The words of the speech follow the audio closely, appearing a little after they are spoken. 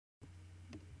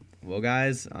Well,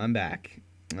 guys, I'm back.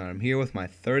 I'm here with my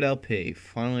third LP.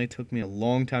 Finally, it took me a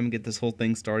long time to get this whole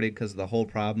thing started because of the whole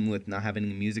problem with not having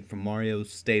any music from Mario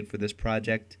stayed for this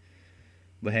project.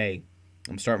 But hey,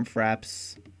 I'm starting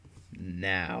fraps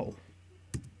now.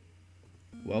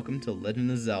 Welcome to Legend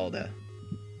of Zelda,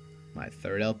 my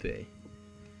third LP.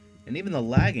 And even the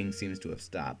lagging seems to have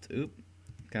stopped. Oop,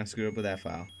 kind of screwed up with that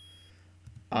file.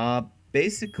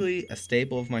 Basically a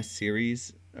staple of my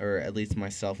series, or at least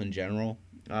myself in general.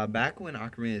 Back when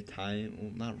Ocarina of Time,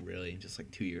 well, not really, just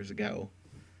like 2 years ago,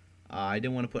 I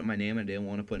didn't want to put in my name, I didn't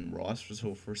want to put in Ross,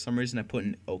 so for some reason I put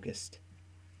in Okist.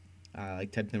 I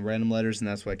typed in random letters and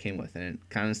that's what I came with, and it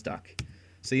kind of stuck.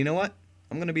 So you know what?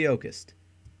 I'm going to be Okist.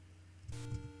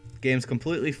 Game's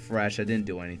completely fresh, I didn't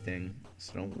do anything,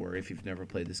 so don't worry if you've never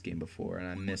played this game before and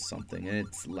I missed something, and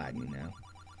it's lagging now.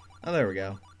 Oh, there we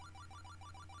go.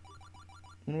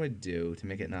 What do I do to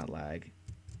make it not lag?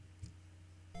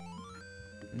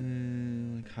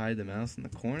 Like hide the mouse in the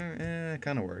corner? It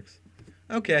kind of works.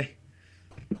 Okay.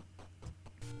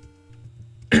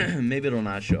 Maybe it'll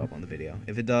not show up on the video.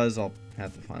 If it does, I'll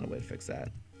have to find a way to fix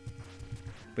that.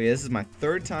 But yeah, this is my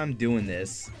third time doing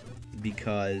this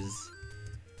because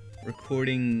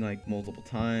recording like multiple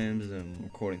times and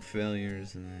recording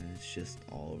failures, and it's just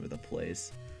all over the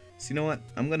place. So you know what?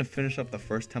 I'm going to finish up the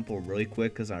first temple really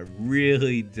quick because I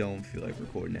really don't feel like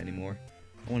recording anymore.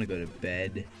 I want to go to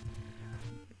bed.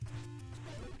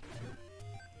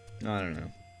 I don't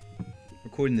know.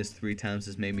 Recording this 3 times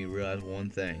has made me realize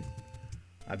one thing.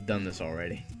 I've done this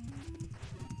already.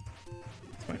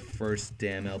 It's my first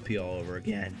damn LP all over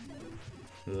again.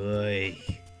 Ugh.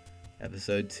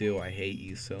 Episode 2, I hate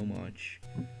you so much.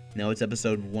 Now it's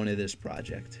episode 1 of this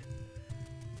project.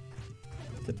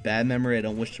 It's a bad memory I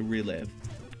don't wish to relive.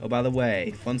 Oh, by the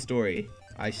way, fun story.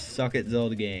 I suck at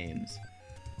Zelda games.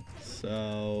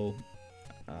 So,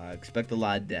 expect a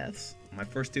lot of deaths. My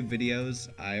first 2 videos,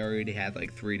 I already had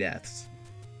like 3 deaths.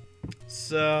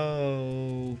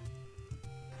 So,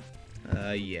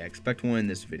 yeah, expect one in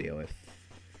this video. If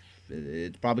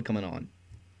it's probably coming on.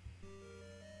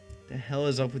 The hell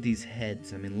is up with these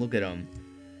heads? I mean, look at them.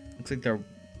 Looks like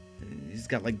he's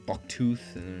got like buck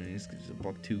tooth, and he's just a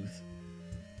buck tooth.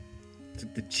 It's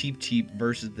like the Cheep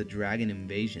versus the Dragon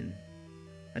Invasion.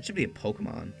 That should be a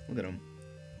Pokemon. Look at him.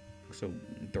 Looks so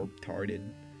retarded.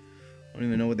 I don't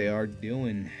even know what they are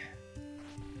doing.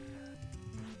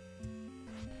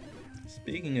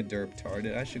 Speaking of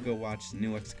derp-tarded, I should go watch the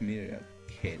new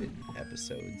Excommunicated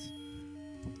episodes.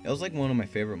 It was like one of my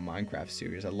favorite Minecraft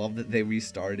series. I love that they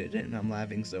restarted it, and I'm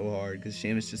laughing so hard because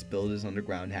Seamus just built his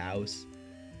underground house.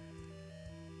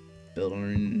 Built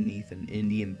underneath an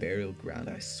Indian burial ground,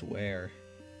 I swear.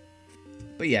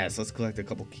 But yes, let's collect a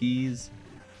couple keys.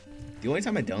 The only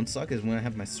time I don't suck is when I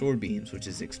have my sword beams, which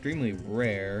is extremely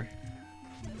rare.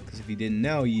 Because if you didn't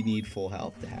know, you need full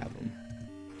health to have them.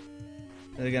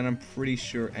 And again, I'm pretty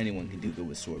sure anyone can do good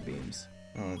with sword beams.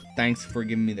 Thanks for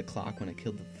giving me the clock when I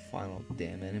killed the final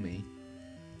damn enemy.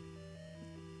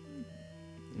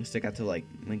 At least I got to like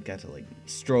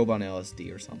strobe on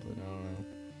LSD or something. I don't know.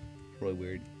 Really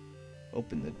weird.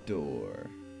 Open the door.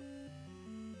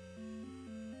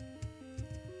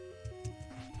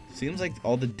 Seems like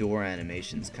all the door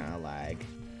animations kind of lag.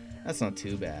 That's not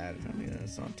too bad. I mean,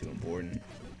 that's not too important.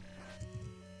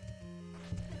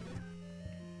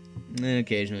 And then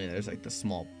occasionally there's like the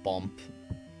small bump.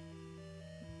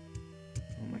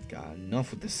 Oh my god,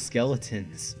 enough with the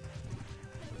skeletons.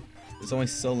 There's only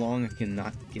so long I can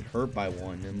not get hurt by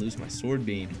one and lose my sword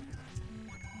beam.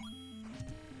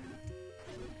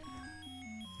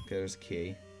 Okay, there's a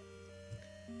key.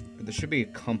 There should be a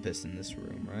compass in this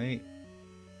room, right?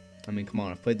 I mean, come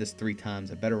on, I've played this 3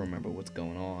 times. I better remember what's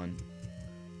going on.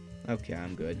 Okay,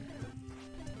 I'm good.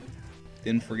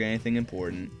 Didn't forget anything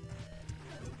important.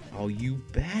 Oh, you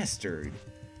bastard.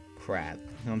 Crap.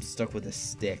 Now I'm stuck with a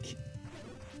stick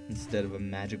instead of a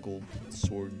magical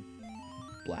sword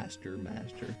blaster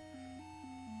master.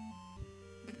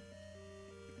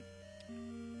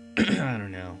 I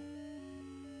don't know.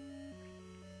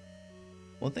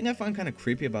 One thing I find kind of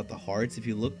creepy about the hearts, if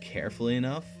you look carefully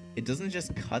enough, it doesn't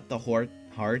just cut the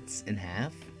hearts in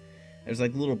half. There's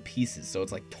like little pieces, so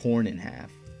it's like torn in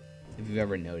half. If you've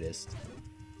ever noticed.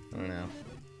 I don't know.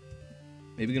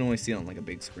 Maybe you can only see it on like a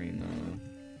big screen. I don't know.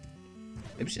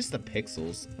 Maybe it's just the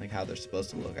pixels, like how they're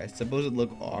supposed to look. I suppose it'd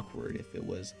look awkward if it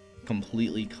was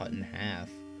completely cut in half.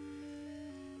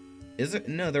 Is it?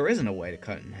 No, there isn't a way to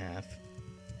cut in half.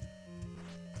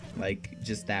 Like,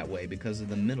 just that way because of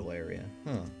the middle area.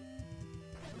 Huh.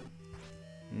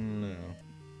 No.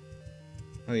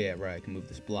 Oh yeah, right, I can move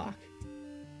this block.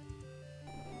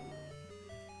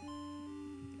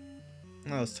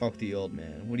 Now let's talk to the old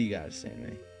man. What do you gotta say to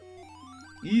me?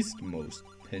 Eastmost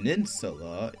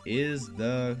Peninsula is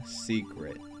the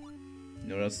secret. You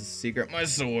know what else is the secret? My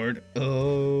sword.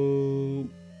 Oh.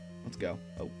 Let's go.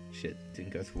 Oh, shit.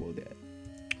 Didn't go through yet.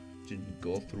 Didn't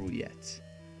go through yet.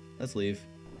 Let's leave.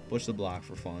 Push the block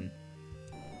for fun.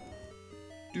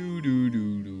 Do do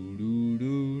do do do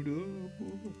do do.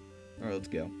 Alright, let's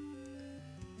go.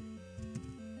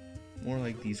 More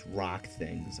like these rock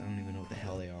things. I don't even know what the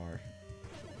hell they are.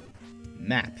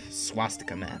 Map.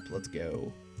 Swastika map. Let's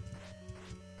go.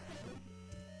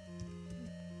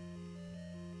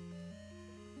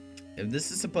 If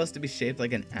this is supposed to be shaped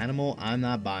like an animal, I'm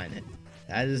not buying it.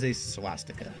 That is a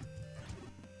swastika.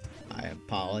 I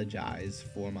apologize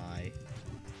for my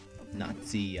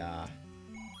Nazi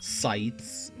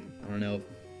sights. I don't know if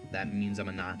that means I'm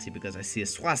a Nazi because I see a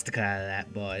swastika out of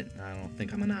that, but I don't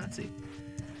think I'm a Nazi.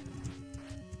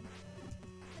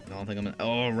 I don't think I'm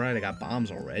oh, right, I got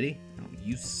bombs already. Oh,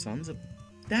 you sons of...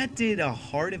 That did a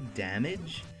heart of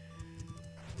damage?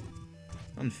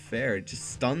 Unfair. It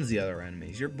just stuns the other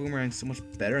enemies. Your boomerang's so much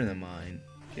better than mine.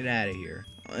 Get out of here.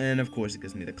 And, of course, it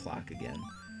gives me the clock again.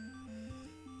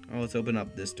 Oh, let's open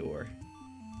up this door.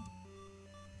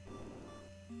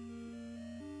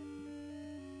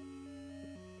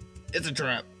 It's a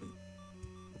trap.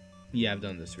 Yeah, I've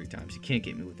done this 3 times. You can't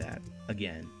get me with that.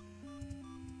 Again.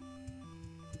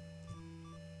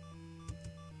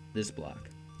 This block.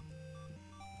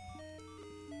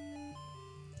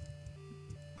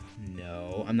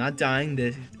 No, I'm not dying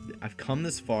to... I've come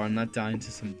this far. I'm not dying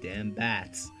to some damn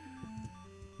bats.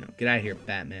 No, get out of here,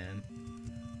 Batman.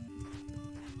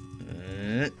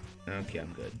 Okay,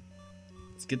 I'm good.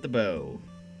 Let's get the bow.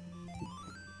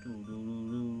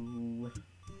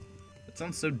 It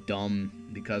sounds so dumb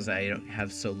because I don't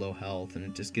have so low health, and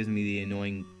it just gives me the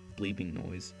annoying bleeping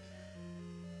noise.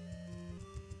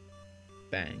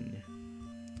 Bang.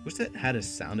 Wish that had a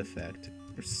sound effect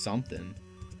or something.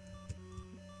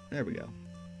 There we go.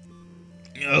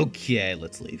 Okay,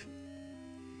 let's leave.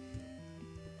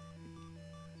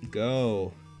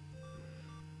 Go.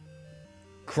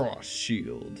 Cross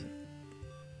shield.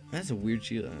 That's a weird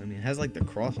shield. I mean, it has like the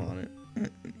cross on it.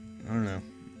 I don't know.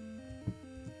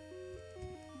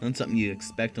 Not something you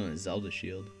expect on a Zelda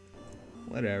shield.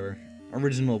 Whatever.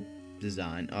 Original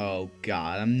design. Oh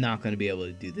god, I'm not going to be able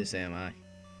to do this, am I?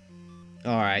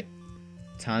 Alright.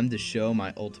 Time to show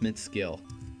my ultimate skill.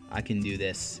 I can do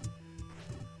this.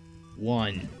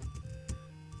 1.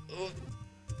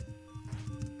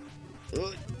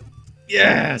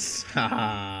 Yes!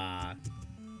 Haha.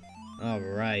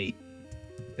 Alright.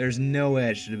 There's no way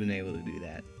I should have been able to do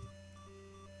that.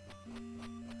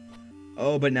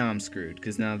 Oh, but now I'm screwed,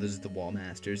 because now there's the Wall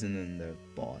Masters and then the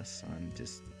boss. I'm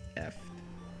just effed.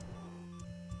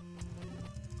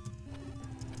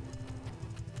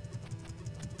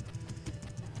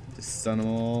 Just stun them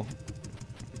all.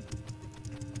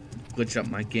 Glitch up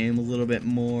my game a little bit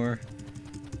more.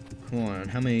 Come on,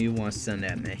 how many of you want to send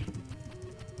at me?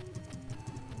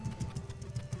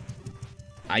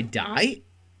 I die?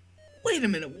 Wait a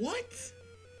minute, what?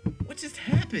 What just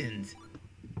happened?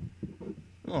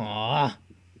 Aww.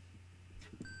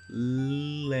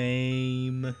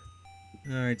 Lame.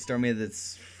 Alright, start me at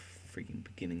this freaking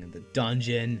beginning of the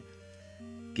dungeon.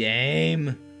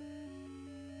 Game.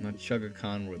 Not Sugar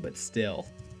Conroy, but still.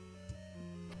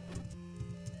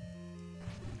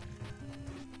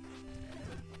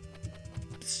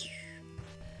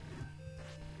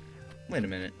 Wait a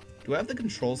minute. Do I have the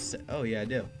controls set? Oh, yeah, I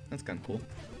do. That's kind of cool.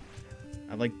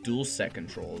 I have, like, dual set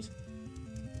controls.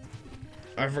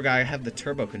 I forgot I have the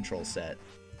turbo control set.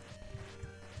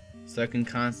 So I can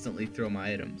constantly throw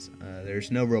my items.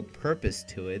 There's no real purpose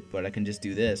to it, but I can just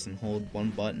do this and hold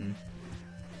one button.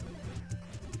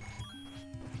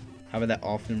 However, that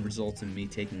often results in me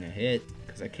taking a hit,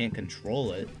 because I can't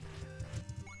control it.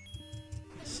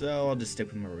 So I'll just stick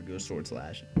with my regular sword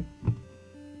slash.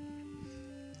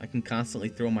 I can constantly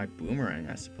throw my boomerang,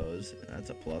 I suppose.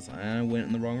 That's a plus. I went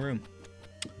in the wrong room.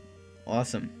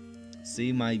 Awesome.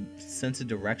 See, my sense of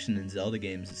direction in Zelda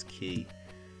games is key.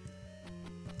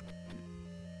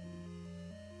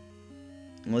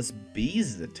 Unless B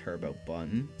is the turbo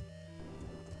button.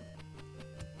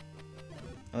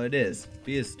 Oh, it is.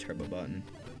 B is the turbo button.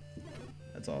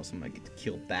 That's awesome. I get to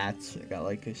kill bats. I got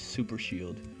like a super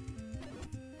shield.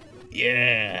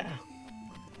 Yeah!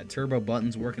 That turbo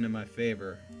button's working in my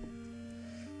favor.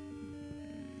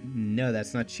 No,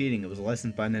 that's not cheating. It was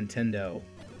licensed by Nintendo.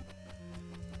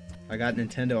 I got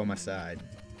Nintendo on my side.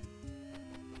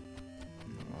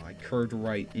 Oh, I curved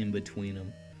right in between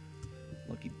them.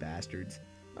 Lucky bastards.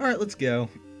 Alright, let's go.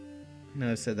 I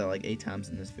know I've said that like 8 times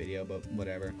in this video, but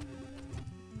whatever.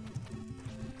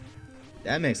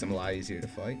 That makes them a lot easier to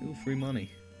fight. Ooh, free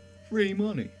money. Free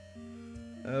money.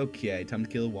 Okay, time to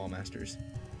kill the wall masters.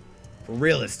 For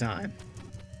real this time.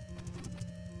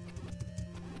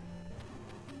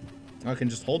 I can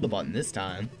just hold the button this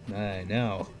time. I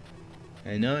know.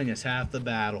 And knowing is half the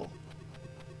battle.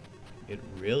 It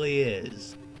really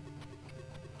is.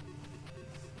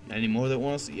 Any more that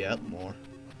wants to? Yep, more.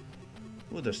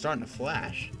 Ooh, they're starting to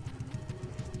flash.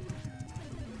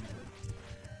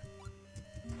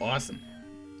 Awesome.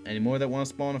 Any more that want to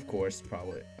spawn? Of course,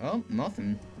 probably. Oh,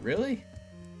 nothing. Really?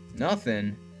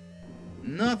 Nothing.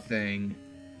 Nothing.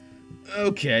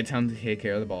 Okay, time to take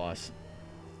care of the boss.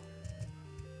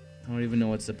 I don't even know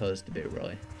what's supposed to be,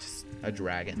 really. Just a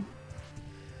dragon.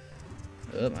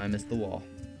 Oh, I missed the wall.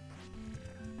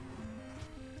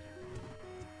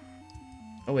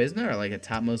 Oh, isn't there like a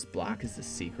topmost block is the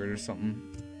secret or something?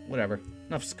 Whatever.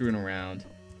 Enough screwing around.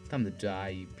 Time to die,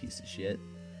 you piece of shit.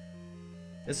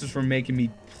 This is for making me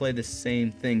play the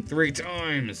same thing 3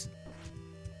 times.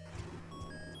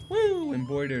 Woo!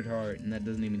 Embroidered heart, and that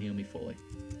doesn't even heal me fully.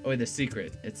 Oh, wait, the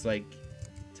secret. It's like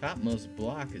topmost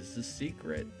block is the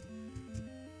secret.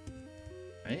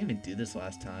 I didn't even do this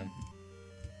last time.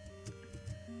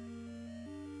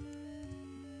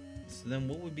 So then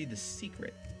what would be the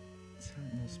secret?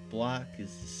 Topmost block is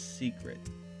the secret.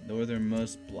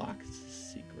 Northernmost block is the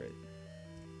secret.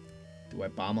 Do I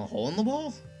bomb a hole in the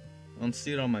wall? I don't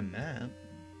see it on my map.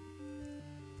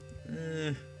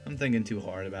 I'm thinking too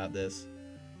hard about this.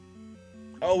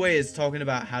 Oh wait, it's talking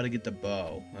about how to get the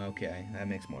bow. Okay, that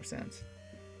makes more sense.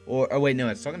 Or, oh wait, no,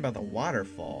 it's talking about the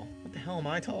waterfall. What the hell am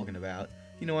I talking about?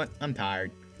 You know what? I'm tired.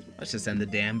 Let's just end the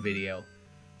damn video.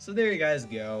 So there you guys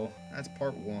go. That's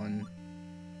part 1.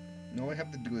 And all I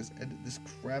have to do is edit this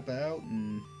crap out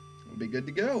and we'll be good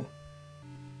to go.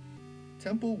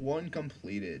 Temple 1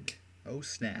 completed. Oh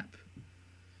snap.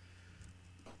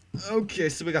 Okay,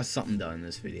 so we got something done in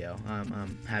this video.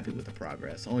 I'm happy with the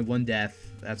progress. Only 1 death.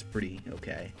 That's pretty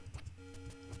okay.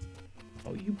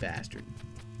 Oh, you bastard.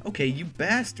 Okay, you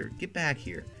bastard. Get back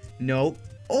here. Nope.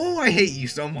 Oh, I hate you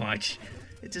so much.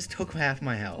 It just took half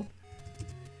my health.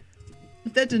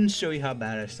 If that didn't show you how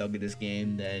bad I suck at this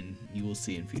game, then you will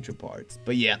see in future parts.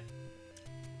 But yeah.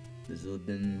 This has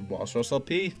been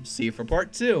Bossrosslp. See you for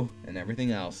part 2 and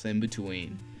everything else in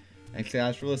between. Thanks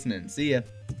guys for listening. See ya.